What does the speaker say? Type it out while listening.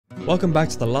Welcome back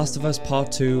to The Last of Us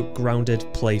Part 2 Grounded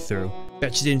playthrough.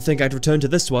 Bet you didn't think I'd return to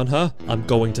this one, huh? I'm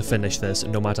going to finish this,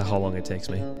 no matter how long it takes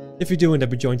me. If you do end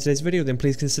up enjoying today's video, then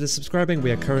please consider subscribing. We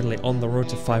are currently on the road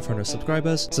to 500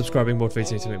 subscribers. Subscribing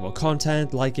motivates me to make more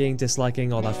content, liking,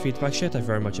 disliking, all that feedback shit I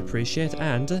very much appreciate,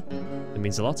 and it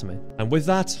means a lot to me. And with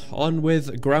that, on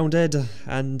with Grounded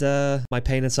and my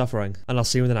pain and suffering. And I'll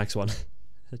see you in the next one.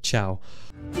 Ciao.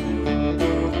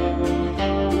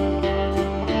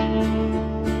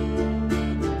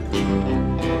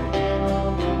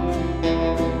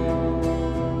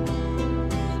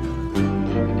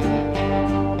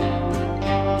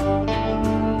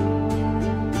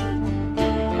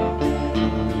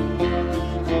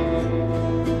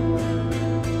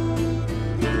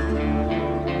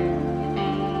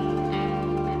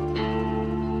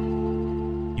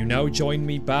 Now join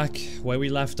me back where we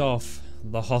left off,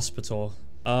 the hospital.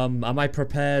 Am I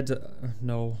prepared?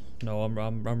 No,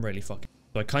 I'm really fucking.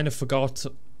 So I kind of forgot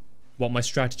what my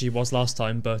strategy was last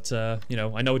time, but you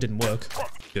know, I know it didn't work.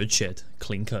 Good shit.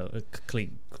 Clean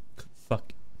clean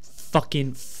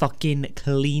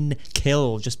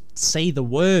kill. Just say the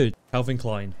word. Calvin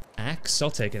Klein. Axe?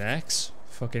 I'll take an axe.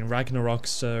 Fucking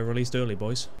Ragnarok's released early,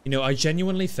 boys. You know, I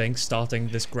genuinely think starting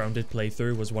this Grounded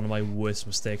playthrough was one of my worst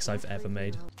mistakes I've ever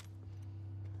made.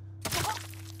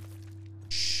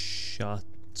 Shut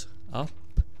up.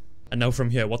 And now from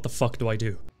here, what the fuck do I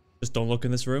do? Just don't look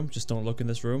in this room. Just don't look in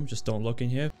this room. Just don't look in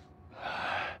here.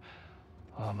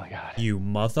 Oh my god. You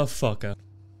motherfucker.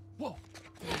 Whoa.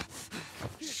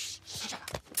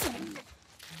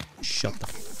 Shut the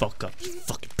fuck up, you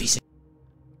fucking piece of...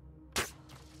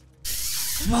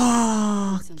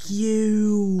 Fuck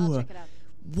you!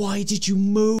 Why did you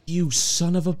move, you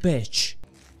son of a bitch?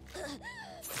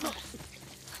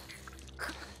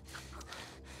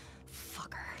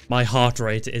 My heart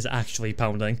rate is actually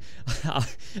pounding.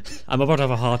 I'm about to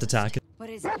have a heart attack. What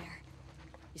is it, Bear?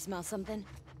 You smell something?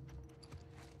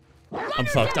 I'm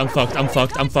fucked, I'm fucked, I'm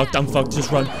fucked, I'm fucked, I'm fucked. Just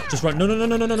run, just run. No,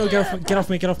 get off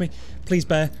me, get off me. Please,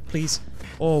 Bear, please.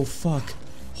 Oh, fuck.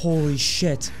 Holy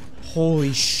shit.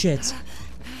 Holy shit.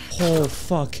 Oh,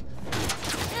 fuck.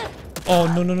 Oh,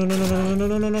 no.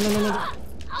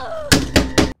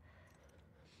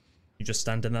 You just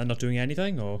standing there not doing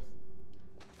anything, or?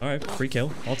 Alright, free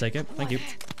kill. I'll take it. Thank you.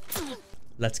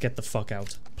 Let's get the fuck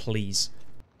out. Please.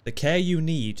 The care you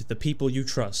need, the people you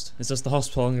trust. Is this the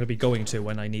hospital I'm going to be going to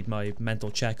when I need my mental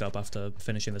checkup after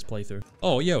finishing this playthrough?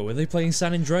 Oh, yo, are they playing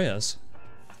San Andreas?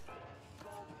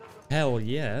 Hell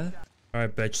yeah.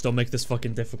 Alright, bitch, don't make this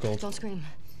fucking difficult. Don't scream.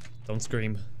 Don't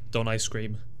scream. Don't I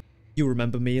scream. You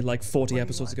remember me like 40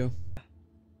 episodes ago?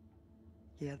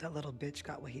 Yeah, that little bitch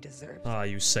got what he deserved. Ah,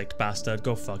 you sick bastard.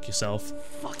 Go fuck yourself.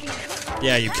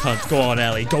 Yeah, you cunt. Go on,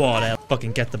 Ellie. Go on, Ellie.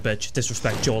 Fucking get the bitch.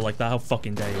 Disrespect Joel like that. How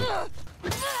fucking dare you?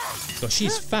 God,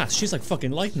 she's fast. She's like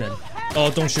fucking lightning.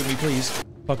 Oh, don't shoot me, please.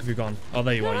 Fuck have you gone? Oh,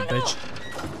 there you are, you bitch.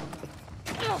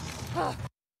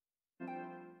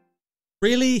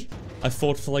 Really? I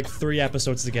fought for like 3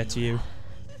 episodes to get to you.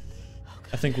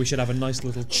 I think we should have a nice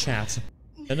little chat.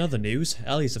 In other news,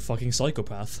 Ellie's a fucking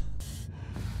psychopath.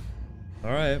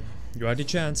 Alright, you had your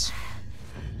chance.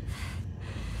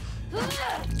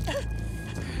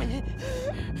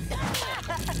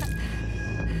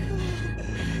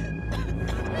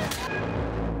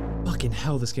 Fucking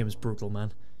hell, this game is brutal,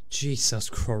 man. Jesus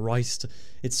Christ.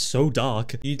 It's so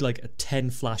dark. You need like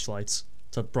 10 flashlights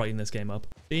to brighten this game up.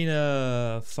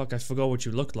 Dina, fuck, I forgot what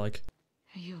you looked like.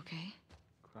 Are you okay?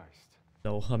 Christ.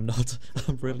 No, I'm not.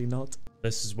 I'm really not.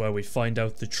 This is where we find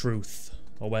out the truth.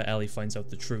 Or where Ellie finds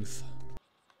out the truth.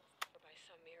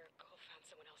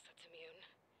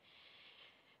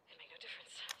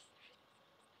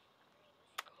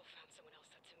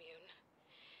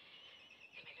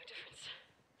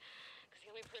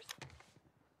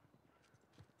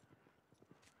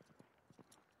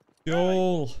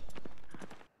 Joel!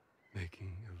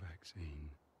 Making a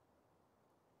vaccine.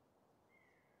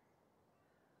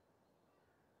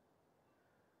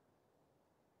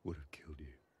 Would have killed you.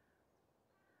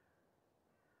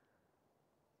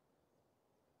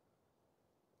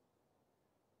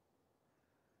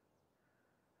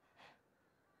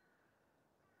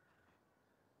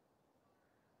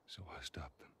 So I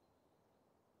stopped them.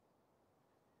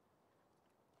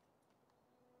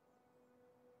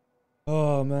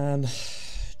 Oh man,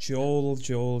 Joel.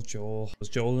 Was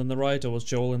Joel in the right or was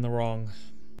Joel in the wrong?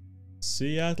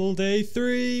 Seattle day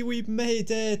 3, we made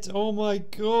it! Oh my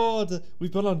god!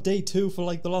 We've been on day 2 for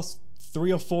like the last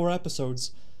 3 or 4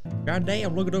 episodes. God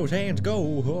damn, look at those hands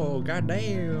go! Oh, god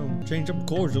damn! Change up the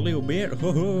chords a little bit.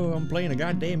 I'm playing a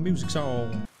goddamn music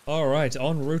song. Alright,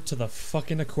 en route to the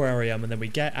fucking aquarium, and then we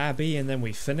get Abby, and then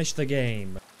we finish the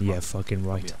game. Yeah, fucking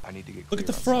right. I need to get Look at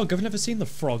the frog. I've never seen the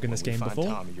frog in this game before.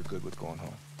 Tommy, you're good with going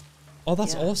home. Oh,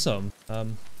 that's awesome.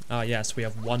 Yes, we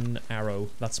have 1 arrow.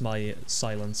 That's my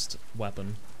silenced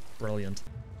weapon. Brilliant.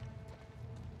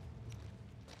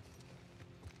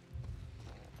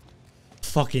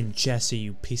 Fucking Jesse,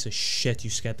 you piece of shit. You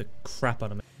scared the crap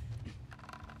out of me.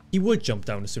 He would jump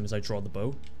down as soon as I draw the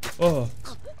bow. Oh.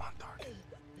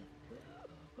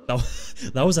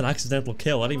 That was an accidental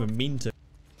kill. I didn't even mean to.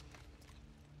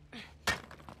 I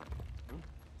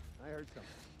heard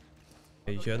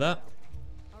something. You hear that?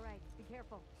 Alright, be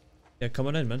careful. Yeah, come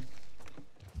on in, man.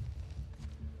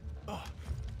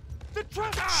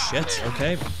 Shit,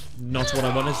 okay. Not what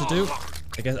I wanted to do.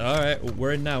 I guess, alright,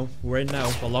 we're in now. We're in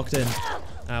now. We're locked in.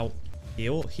 Ow.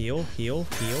 Heal, heal, heal,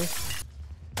 heal.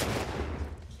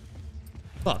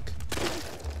 Fuck.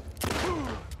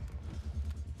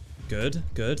 Good,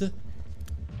 good.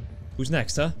 Who's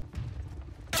next, huh?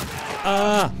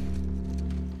 Ah!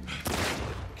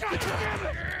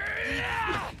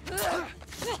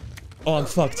 Oh, I'm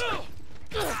fucked.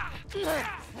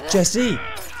 Jesse!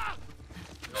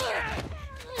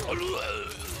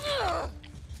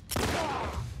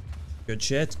 Good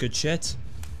shit, good shit.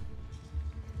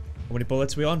 How many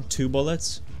bullets are we on? 2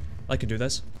 bullets? I can do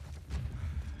this.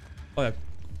 Oh yeah.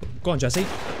 Go on, Jesse.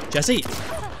 Jesse!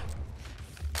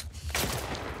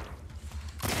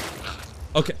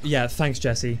 Okay, yeah, thanks,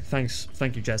 Jesse.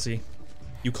 Thank you, Jesse.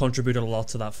 You contributed a lot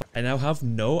to that. I now have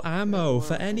no ammo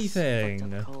for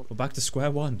anything. We're back to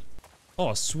square one.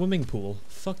 Oh, swimming pool.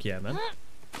 Fuck yeah, man.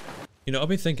 You know, I've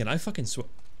been thinking, I fucking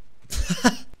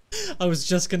I was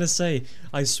just gonna say,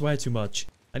 I swear too much.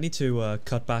 I need to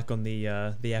cut back on the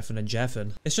effing and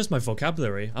jeffing. It's just my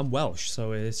vocabulary. I'm Welsh,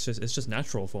 so it's just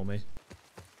natural for me.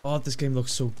 Oh, this game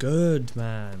looks so good,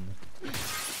 man.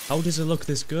 How does it look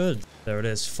this good? There it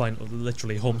is, fine,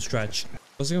 literally home stretch. I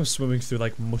was like I'm swimming through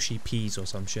like mushy peas or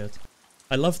some shit.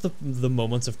 I love the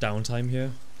moments of downtime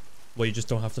here, where you just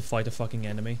don't have to fight a fucking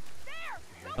enemy.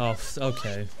 Oh,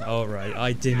 okay, all right.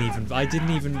 I didn't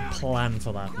even plan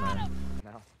for that, man.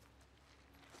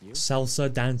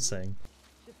 Salsa dancing.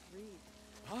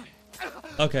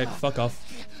 Okay, fuck off.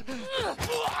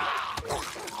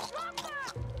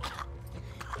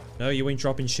 No, you ain't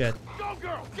dropping shit. Go,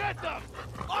 girl, get them!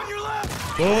 On your left!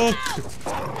 Fuck!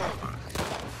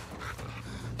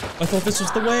 I thought this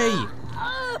was the way!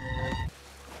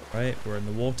 Right, we're in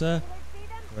the water.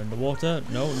 We're in the water.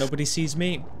 No, nobody sees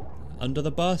me. Under the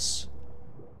bus.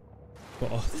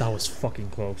 Oh, that was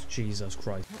fucking close. Jesus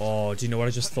Christ. Oh, do you know what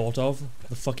I just thought of?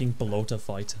 The fucking bloater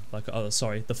fight. Like,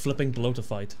 sorry, the flipping bloater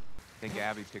fight. I think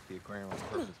Abby picked the aquarium on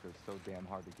purpose because it's so damn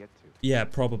hard to get to. Yeah,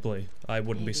 probably. I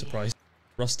wouldn't be surprised.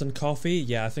 Rust and coffee?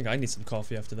 Yeah, I think I need some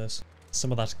coffee after this.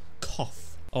 Some of that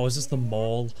cough. Oh, is this the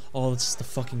mall? Oh, this is the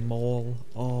fucking mall.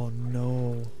 Oh,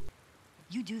 no.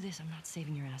 You do this, I'm not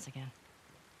saving your ass again.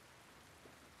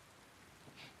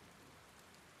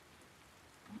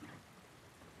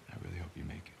 I really hope you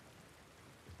make it.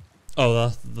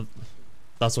 Oh,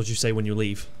 that's what you say when you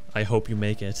leave. I hope you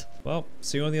make it. Well,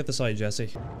 see you on the other side,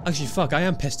 Jesse. Actually, fuck, I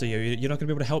am pissed at you. You're not gonna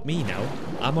be able to help me now.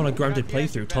 I'm on a grounded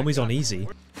playthrough. Tommy's on easy.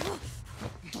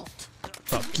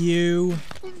 Fuck you.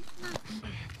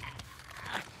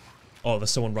 Oh,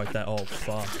 there's someone right there. Oh,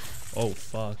 fuck. Oh,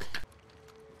 fuck.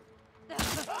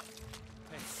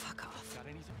 Fuck off.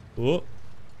 Oh.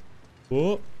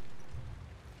 Oh.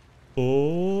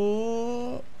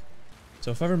 Oh.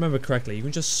 So if I remember correctly, you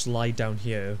can just slide down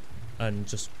here and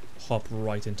just hop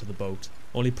right into the boat.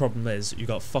 Only problem is, you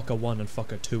got fucker 1 and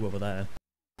fucker 2 over there.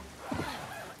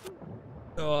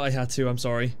 Oh, I had to, I'm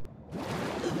sorry.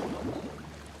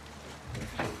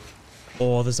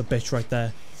 Oh, there's a bitch right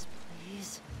there.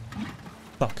 Please.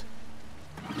 Fuck.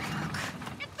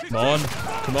 Come on,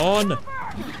 come on!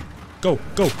 Go,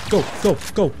 go, go, go,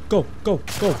 go, go, go,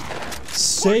 go!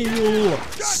 Sail!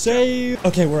 Sail!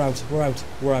 Okay, we're out, we're out,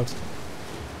 we're out.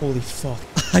 Holy fuck.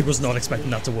 I was not expecting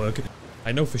that to work.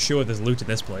 I know for sure there's loot in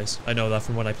this place. I know that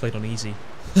from when I played on easy.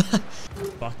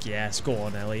 Fuck yes, go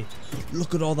on, Ellie.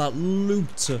 Look at all that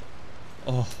loot!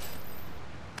 Oh.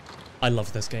 I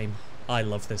love this game. I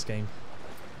love this game.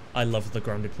 I love the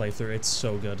grounded playthrough, it's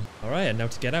so good. Alright, and now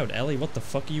to get out. Ellie, what the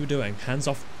fuck are you doing? Hands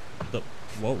off the...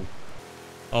 Whoa.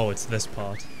 Oh, it's this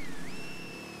part.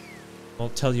 I'll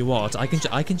tell you what, I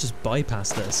can just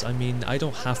bypass this. I mean, I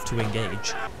don't have to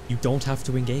engage. You don't have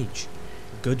to engage.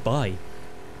 Goodbye.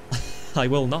 I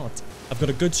will not. I've got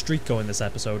a good streak going this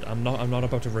episode. I'm not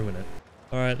about to ruin it.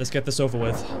 Alright, let's get this over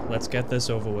with. Let's get this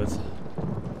over with.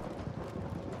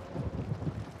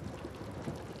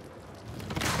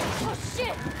 Oh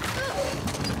shit!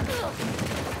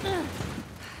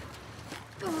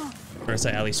 gonna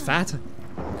say Ellie's fat.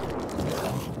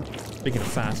 Speaking of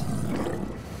fat.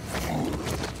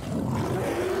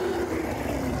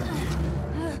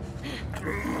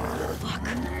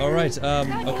 Alright,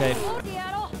 okay.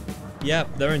 Yeah,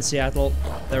 they're in Seattle.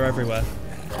 They're everywhere.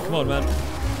 Come on, man.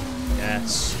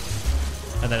 Yes.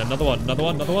 And then another one, another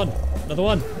one, another one, another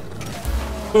one.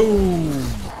 Boom!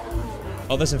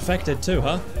 Oh, that's infected too,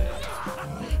 huh?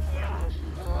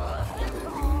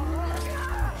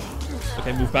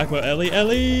 Okay, move back. Where Ellie?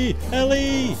 Ellie!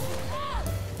 Ellie!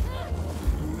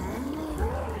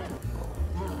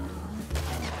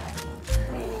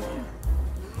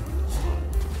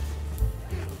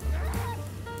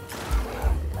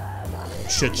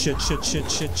 Shit, shit, shit,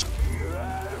 shit, shit.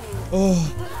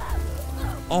 Oh.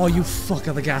 Oh, you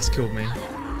fucker, the gas killed me.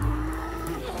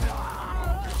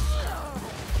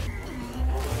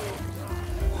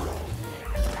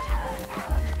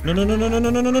 No, no, no, no, no, no,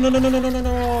 no, no, no, no, no, no, no, no,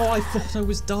 no, I thought I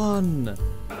was done.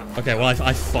 Okay, well,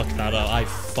 I fucked that up. I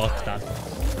fucked that.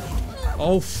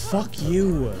 Oh, fuck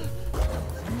you.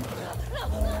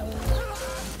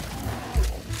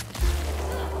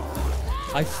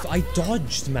 I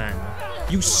dodged, man.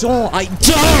 You saw, I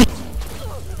dodged!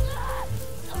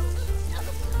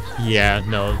 Yeah,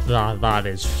 no,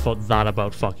 that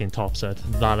about fucking tops it.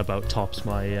 That about tops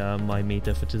my my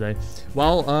meter for today.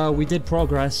 Well, we did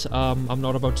progress. I'm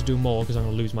not about to do more because I'm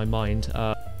gonna lose my mind.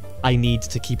 I need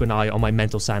to keep an eye on my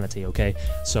mental sanity, okay?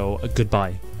 So,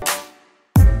 goodbye.